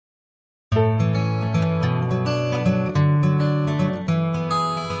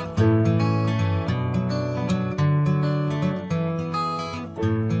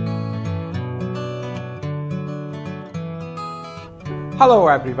Hello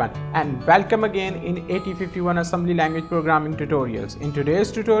everyone and welcome again in AT51 assembly language programming tutorials. In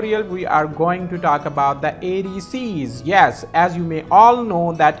today's tutorial we are going to talk about the ADCs. Yes, as you may all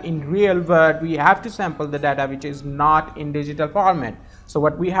know that in real world we have to sample the data which is not in digital format. So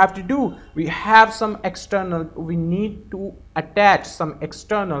what we have to do, we need to attach some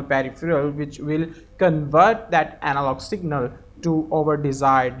external peripheral which will convert that analog signal to our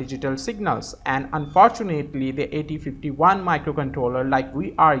desired digital signals. And unfortunately the AT51 microcontroller, like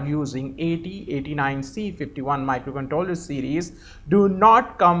we are using AT89C51 microcontroller series, do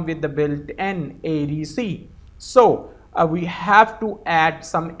not come with the built-in ADC. So we have to add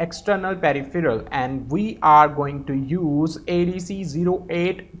some external peripheral, and we are going to use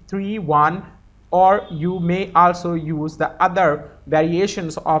adc0831, or you may also use the other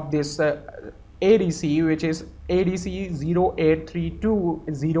variations of this ADC, which is adc0832,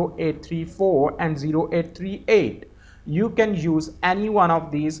 0834 and 0838. You can use any one of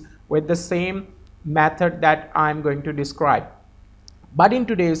these with the same method that I'm going to describe. But in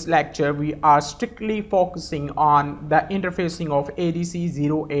today's lecture we are strictly focusing on the interfacing of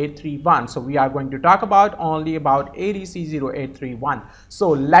adc0831. So we are going to talk only about adc0831. So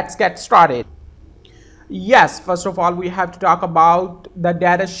let's get started. Yes, first of all we have to talk about the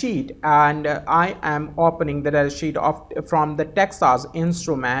data sheet, and I am opening the data sheet from the Texas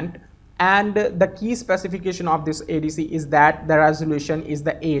instrument, and the key specification of this ADC is that the resolution is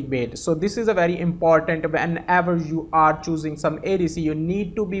the 8-bit. So this is a very important. Whenever you are choosing some ADC, you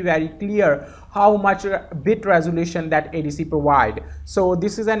need to be very clear how much bit resolution that ADC provide. So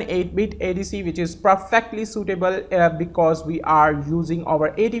this is an 8-bit ADC which is perfectly suitable because we are using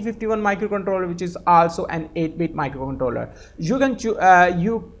our AT51 microcontroller, which is also an 8-bit microcontroller. You can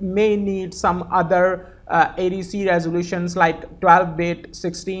you may need some other ADC resolutions like 12-bit,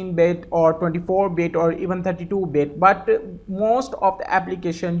 16-bit or 24-bit or even 32-bit, but most of the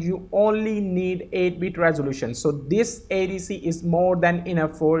applications you only need 8-bit resolution. So this ADC is more than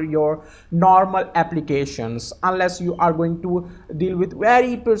enough for your normal applications, unless you are going to deal with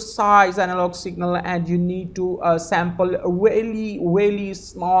very precise analog signal and you need to sample a really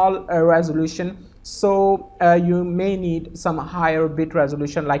small resolution. So you may need some higher bit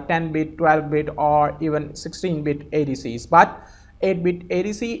resolution like 10-bit, 12-bit or even 16-bit ADCs, but 8-bit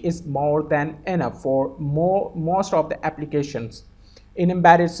ADC is more than enough for most of the applications in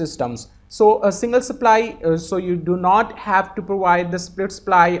embedded systems. So a single supply, so you do not have to provide the split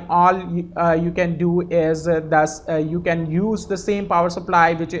supply. All you can do is you can use the same power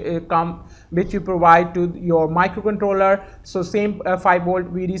supply which you provide to your microcontroller. So same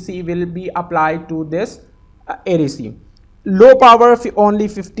 5-volt VDC will be applied to this ADC. Low power, only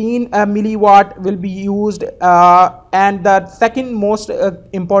 15 milliwatt will be used, and the second most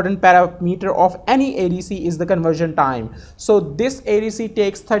important parameter of any ADC is the conversion time. So this ADC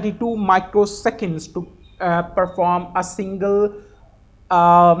takes 32 microseconds to perform a single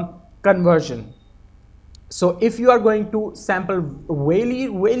conversion. So if you are going to sample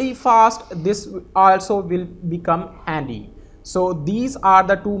really fast, this also will become handy. So these are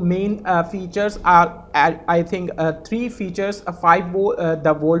the two main features. I think 3 features: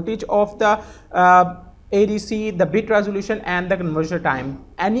 the voltage of the ADC, the bit resolution, and the conversion time.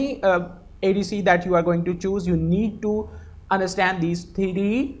 Any ADC that you are going to choose, you need to understand these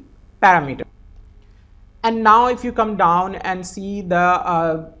 3 parameters. And now if you come down and see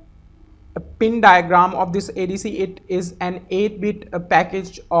the pin diagram of this ADC, it is an 8-bit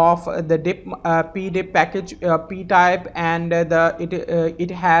package of the PDIP package, P-type, and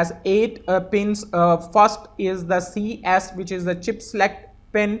it has 8 pins. First is the CS, which is the chip select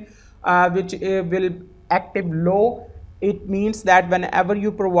pin, which will active low. It means that whenever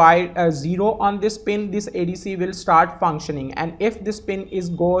you provide a 0 on this pin, this ADC will start functioning, and if this pin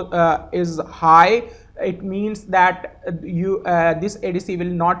is high, it means that this ADC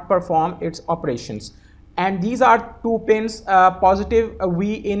will not perform its operations. And these are 2 pins, positive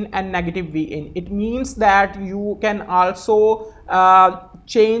V in and negative V in. It means that you can also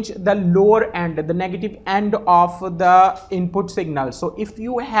change the lower end, the negative end of the input signal. So if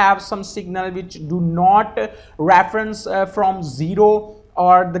you have some signal which do not reference from 0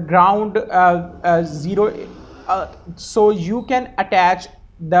 or the ground 0, so you can attach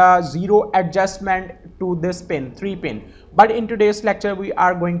the 0 adjustment to this pin, 3 pin. But in today's lecture we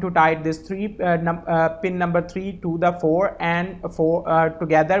are going to tie this pin number 3 to the 4 and 4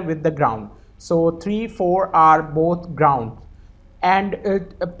 together with the ground. So 3, 4 are both ground, and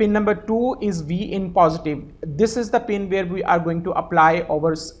pin number 2 is V in positive. This is the pin where we are going to apply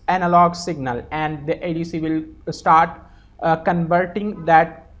our analog signal, and the ADC will start converting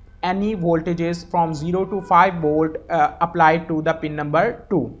that any voltages from 0 to 5 volt applied to the pin number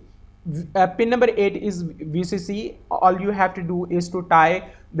 2. Pin number 8 is VCC. All you have to do is to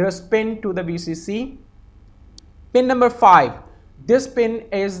tie this pin to the VCC. Pin number 5, this pin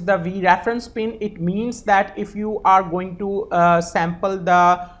is the V reference pin. It means that if you are going to sample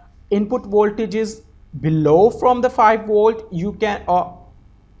the input voltages below from the 5 volt, you can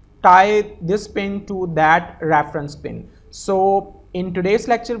tie this pin to that reference pin. So in today's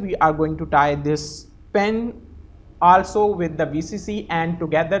lecture, we are going to tie this pin also with the VCC, and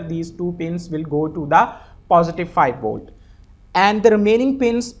together these two pins will go to the positive 5 volt. And the remaining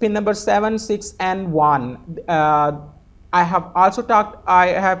pins, pin number 7, 6 and 1, I have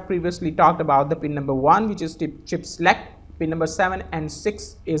previously talked about the pin number 1, which is chip select. Pin number 7 and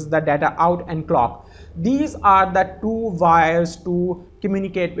 6 is the data out and clock. These are the two wires to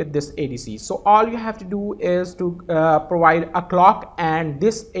communicate with this ADC. So all you have to do is to provide a clock, and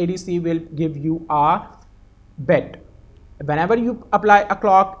this ADC will give you a bit. Whenever you apply a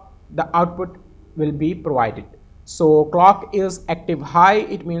clock, the output will be provided. So clock is active high.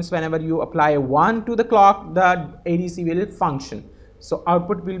 It means whenever you apply 1 to the clock, the ADC will function. So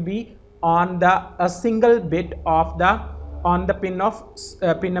output will be on a single bit of on the pin of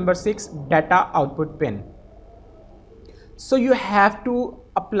pin number 6, data output pin. So you have to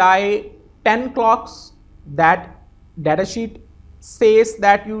apply 10 clocks. That datasheet says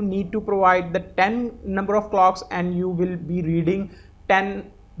that you need to provide the 10 number of clocks, and you will be reading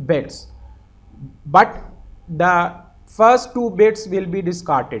 10 bits. But the first 2 bits will be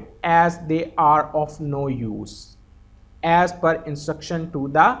discarded as they are of no use, as per instruction to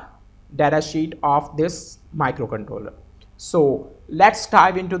the datasheet of this microcontroller. So let's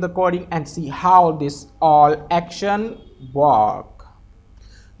dive into the coding and see how this all action work.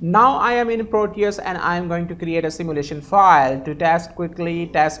 Now I am in Proteus, and I am going to create a simulation file to quickly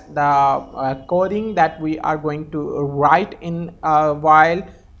test the coding that we are going to write in a while.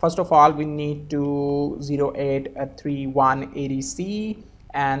 First of all, we need to 0831 ADC,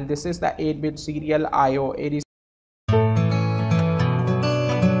 and this is the 8-bit serial IO ADC.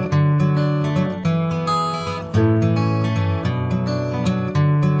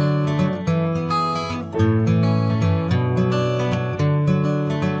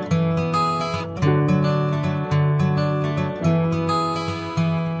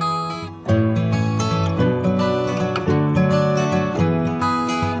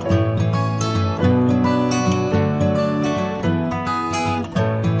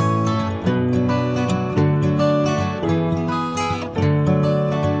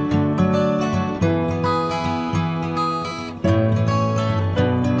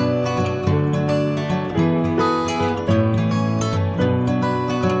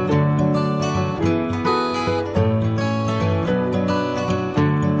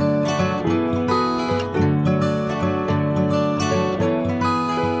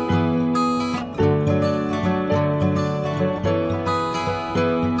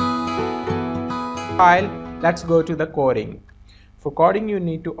 File. Let's go to the coding. For coding, you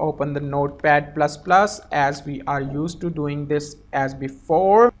need to open the Notepad++ as we are used to doing this as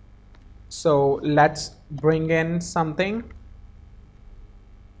before. So let's bring in something.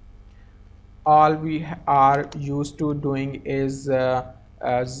 All we are used to doing is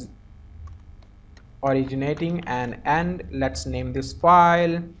originating and end. Let's name this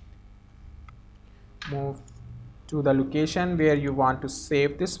file. Move to the location where you want to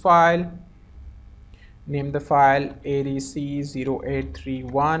save this file. Name the file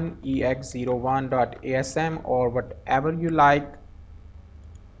adc0831 ex01.asm or whatever you like.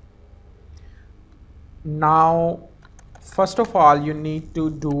 Now, first of all, you need to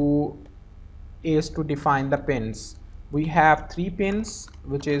do is to define the pins. We have 3 pins,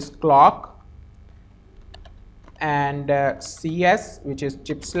 which is clock, and CS, which is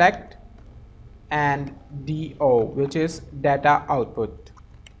chip select, and DO, which is data output.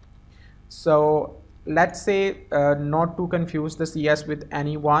 So let's say not to confuse the CS with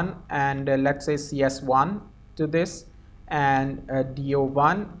any one, and let's say CS1 to this, and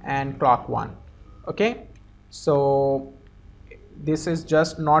DO1 and clock 1. Okay, so this is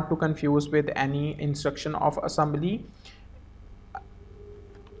just not to confuse with any instruction of assembly.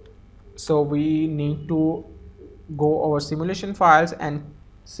 So we need to go over simulation files and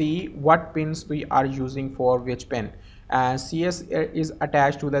see what pins we are using for which pin. CS is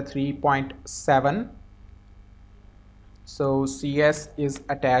attached to the 3.7, so CS is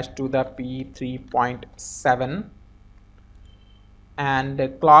attached to the P3.7, and the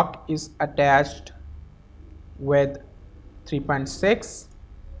clock is attached with 3.6,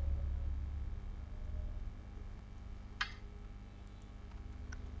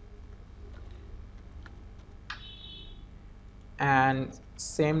 and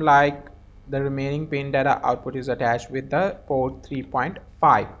same like the remaining pin data output is attached with the port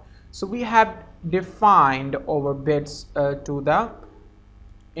 3.5. so we have defined our bits to the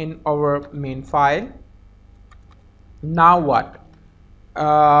in our main file. Now what,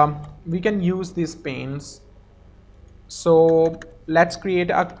 we can use these pins. So let's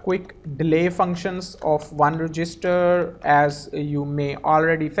create a quick delay functions of one register, as you may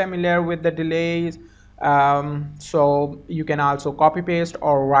already familiar with the delays. So you can also copy paste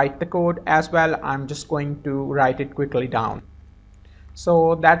or write the code as well. I'm just going to write it quickly down.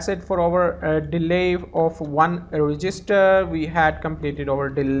 So that's it for our delay of one register. We had completed our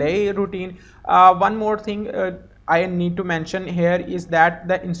delay routine. One more thing I need to mention here is that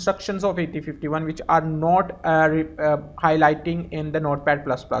the instructions of 8051 which are not highlighting in the notepad++.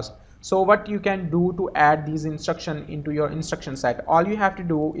 So what you can do to add these instructions into your instruction set, all you have to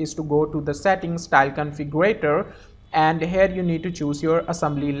do is to go to the settings style configurator, and here you need to choose your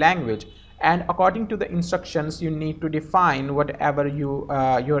assembly language, and according to the instructions you need to define whatever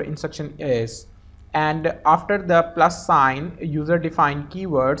your instruction is. And after the plus sign user defined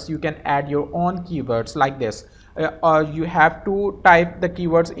keywords, you can add your own keywords like this. You have to type the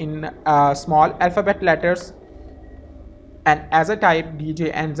keywords in small alphabet letters, and as a type DJ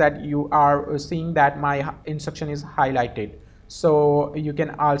and Z, you are seeing that my instruction is highlighted. So you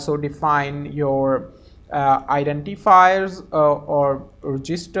can also define your identifiers or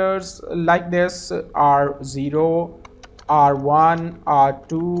registers like this: R0, R1,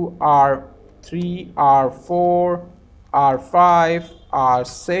 R2, R3, R4, R5,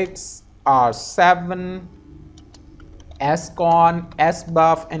 R6, R7, SCON,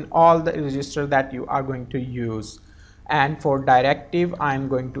 SBUF, and all the registers that you are going to use. And for directive, I'm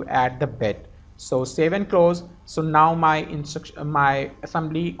going to add the bit. So save and close. So now my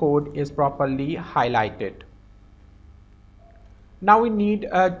assembly code is properly highlighted. Now we need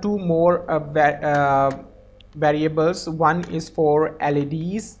two more variables. One is for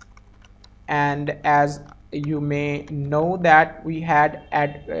LEDs, and as you may know that we had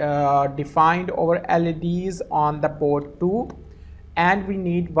defined our LEDs on the port 2, and we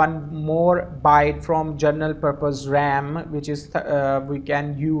need one more byte from general purpose RAM, which is we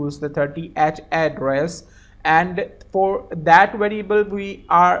can use the 30H address, and for that variable we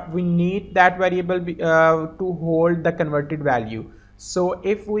need that variable to hold the converted value. So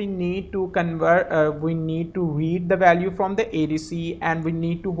if we need to convert, we need to read the value from the ADC, and we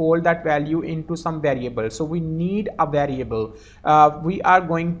need to hold that value into some variable. So we need a variable. We are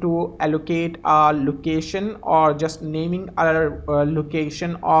going to allocate a location, or just naming our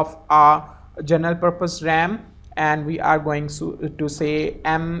location of a general purpose RAM, and we are going to say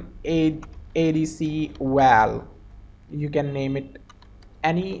ADC val. You can name it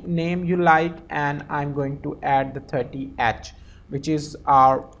any name you like, and I'm going to add the 30H, which is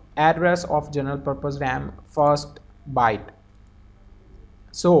our address of general purpose RAM first byte.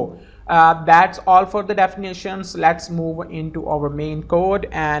 So that's all for the definitions. Let's move into our main code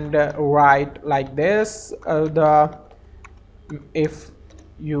and write like this. If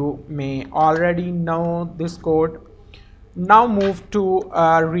you may already know this code, now move to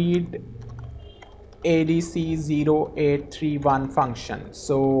read adc0831 function.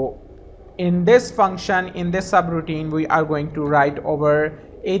 So in this function, in this subroutine, we are going to write our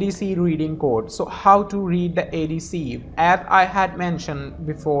ADC reading code. So how to read the ADC? As I had mentioned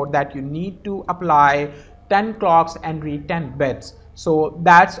before, that you need to apply 10 clocks and read 10 bits. So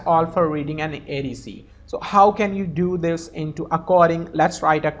that's all for reading an ADC. So how can you do this into a coding? Let's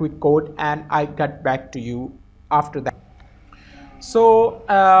write a quick code and I get back to you after that. So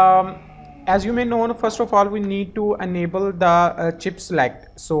as you may know, first of all, we need to enable the chip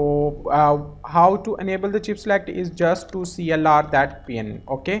select. So how to enable the chip select is just to CLR that pin.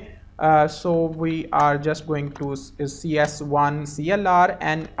 Okay, so we are just going to CS1 CLR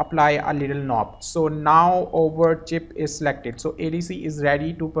and apply a little knob. So now our chip is selected, so ADC is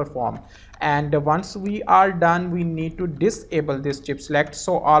ready to perform. And once we are done, we need to disable this chip select.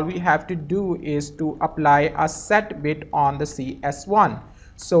 So all we have to do is to apply a set bit on the CS1.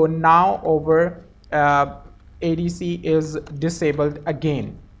 So now our ADC is disabled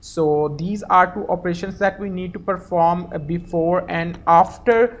again. So these are two operations that we need to perform before and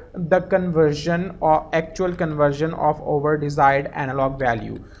after the conversion or actual conversion of our desired analog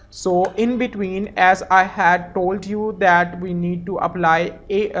value. So in between, as I had told you that we need to apply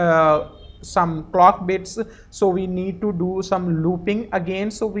some clock bits, so we need to do some looping again.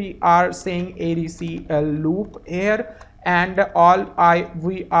 So we are saying ADC loop here, and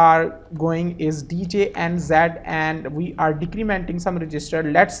we are going is DJ and Z, and we are decrementing some register.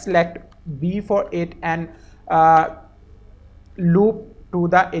 Let's select B for it and loop to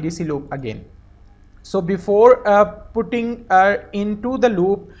the ADC loop again. So before putting into the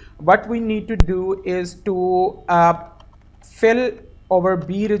loop, what we need to do is to fill our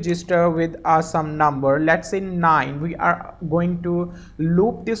B register with some number. Let's say 9. We are going to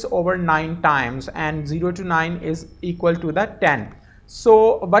loop this over 9 times, and 0 to 9 is equal to the 10.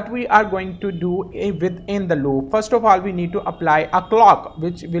 So what we are going to do within the loop, first of all, we need to apply a clock,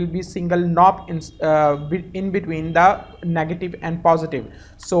 which will be single knob in between the negative and positive.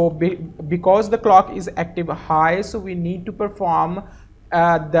 So because the clock is active high, so we need to perform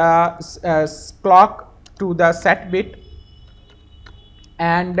the clock to the set bit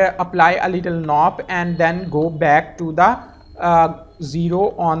and apply a little knob, and then go back to the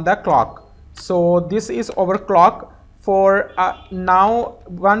 0 on the clock. So this is our clock. For now,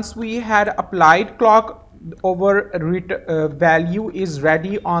 once we had applied clock, our value is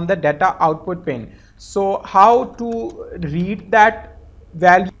ready on the data output pin. So how to read that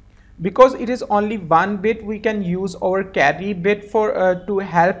value? Because it is only one bit, we can use our carry bit for to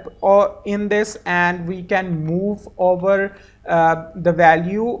help in this, and we can move over the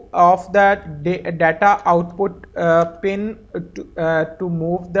value of the data output pin to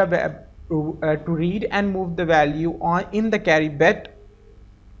move the to read and move the value on in the carry bit.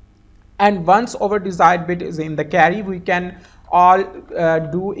 And once our desired bit is in the carry, we can all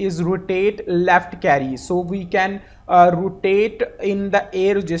do is rotate left carry. So we can rotate in the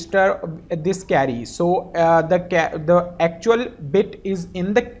A register this carry. So the actual bit is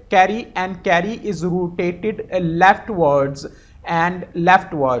in the carry, and carry is rotated leftwards and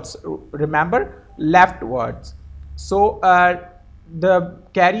leftwards. Remember, leftwards. So the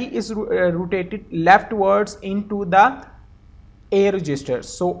carry is rotated leftwards into the A register.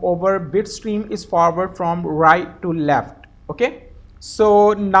 So our bit stream is forward from right to left. Okay,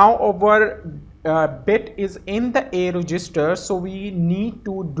 so now our bit is in the A register, so we need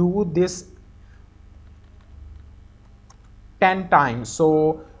to do this 10 times.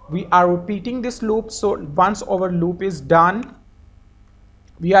 So we are repeating this loop. So once our loop is done,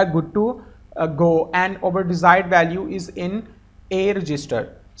 we are good to go, and our desired value is in A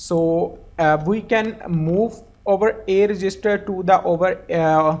register. So we can move over A register to the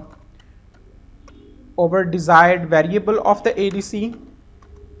over desired variable of the ADC,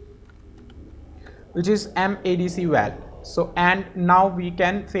 which is MADC val. So and now we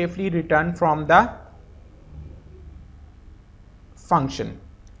can safely return from the function.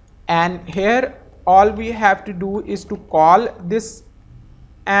 And here all we have to do is to call this,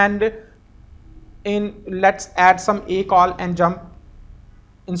 and let's add some A call and jump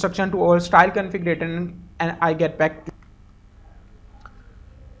instruction to our style configurator, and I get back to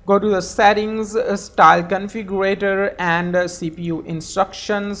go to the settings, style configurator, and CPU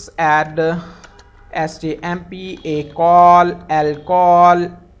instructions. Add sjmp, A call, L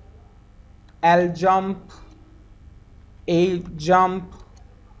call, L jump, A jump,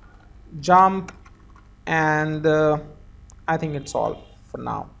 jump, and I think it's all for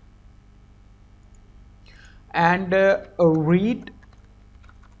now. And read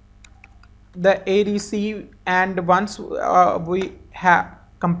the ADC, and once we have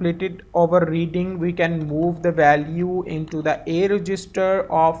completed our reading, we can move the value into the A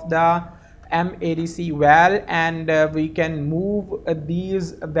register of the MADC val, and we can move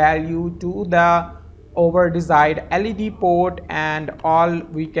these value to the over desired LED port, and all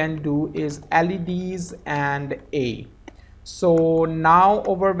we can do is LEDs and A. So now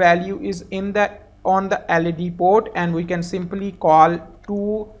our value is in the on the LED port, and we can simply call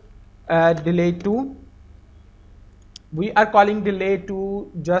to delay 2. We are calling delay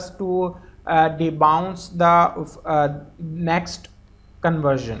 2 just to debounce the next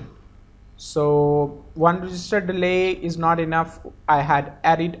conversion. So one register delay is not enough. I had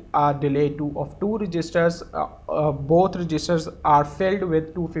added a delay 2 of 2 registers. Both registers are filled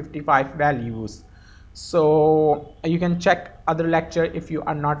with 255 values. So you can check other lecture if you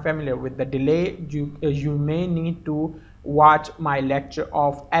are not familiar with the delay. You may need to watch my lecture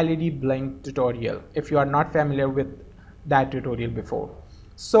of LED blink tutorial if you are not familiar with that tutorial before.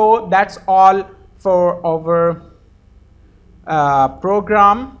 So that's all for our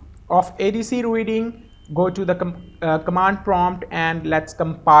program of ADC reading. Go to the command prompt and let's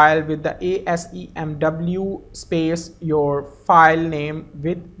compile with the ASEMW space your file name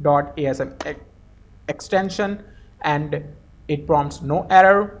with .asm extension, and it prompts no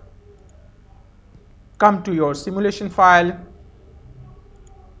error. Come to your simulation file,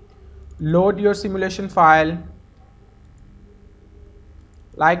 load your simulation file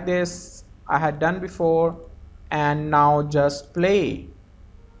like this I had done before, and now just play.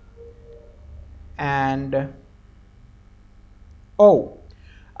 And Oh,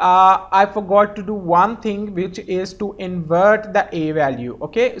 I forgot to do one thing, which is to invert the A value.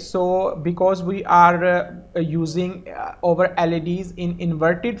 Okay, so because we are using over LEDs in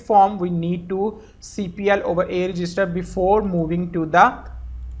inverted form, we need to CPL over A register before moving to the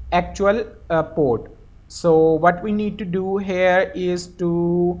actual port. So what we need to do here is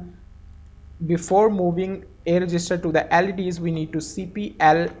to, before moving A register to the LEDs, we need to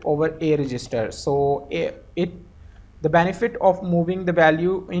CPL over A register. So the benefit of moving the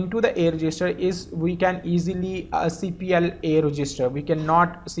value into the A register is we can easily CPL A register. We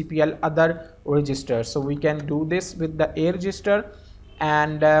cannot CPL other registers. So we can do this with the A register,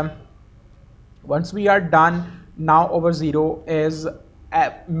 and once we are done, now over 0 is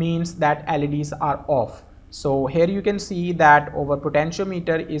means that LEDs are off. So here you can see that over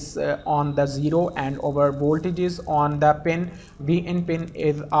potentiometer is on the 0, and over voltages on the pin V in pin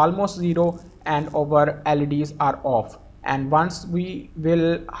is almost 0, and over LEDs are off. And once we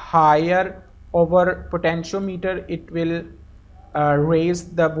will higher over potentiometer, it will raise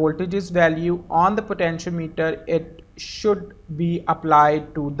the voltages value on the potentiometer. It should be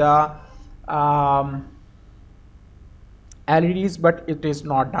applied to the LEDs, but it is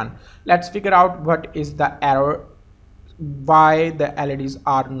not done. Let's figure out what is the error, why the LEDs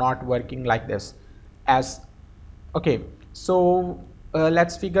are not working like this. Okay, so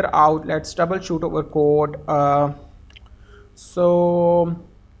let's figure out, let's troubleshoot our code. So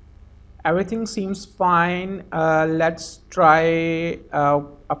everything seems fine. Let's try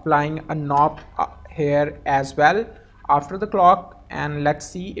applying a knob here as well after the clock, and let's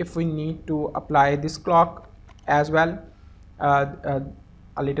see if we need to apply this clock as well. A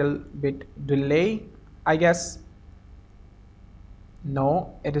little bit delay, I guess.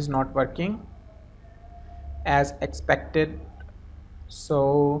 No, it is not working as expected.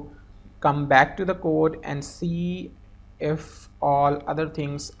 So come back to the code and see if all other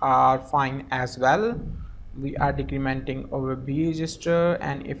things are fine as well. We are decrementing over B register,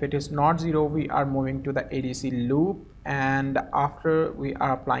 and if it is not 0, we are moving to the ADC loop, and after we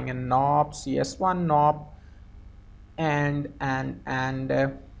are applying a knob, CS1 knob, and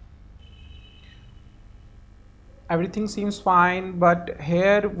everything seems fine. But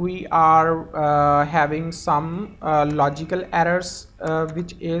here we are having some logical errors,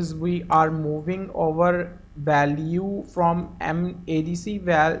 which is we are moving over value from M ADC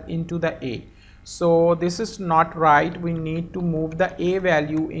val into the A. So this is not right. We need to move the A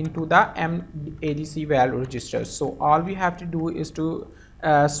value into the M ADC val register. So all we have to do is to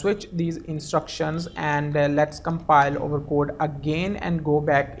switch these instructions, and let's compile our code again and go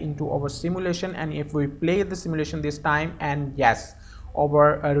back into our simulation. And if we play the simulation this time, and yes,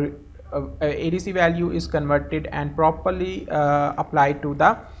 our ADC value is converted and properly applied to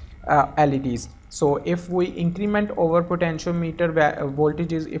the LEDs. So if we increment over potentiometer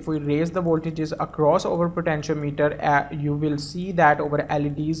voltages, if we raise the voltages across over potentiometer, you will see that over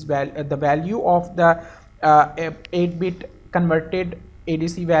LEDs the value of the 8-bit converted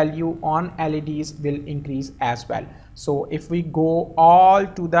ADC value on LEDs will increase as well. So if we go all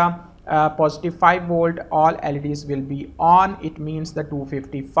to the positive 5 volt, all LEDs will be on. It means the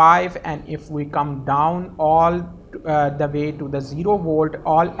 255, and if we come down all the way to the 0 volt,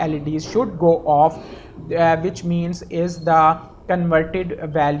 all LEDs should go off, which means is the converted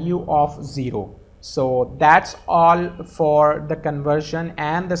value of 0. So that's all for the conversion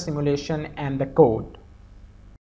and the simulation and the code.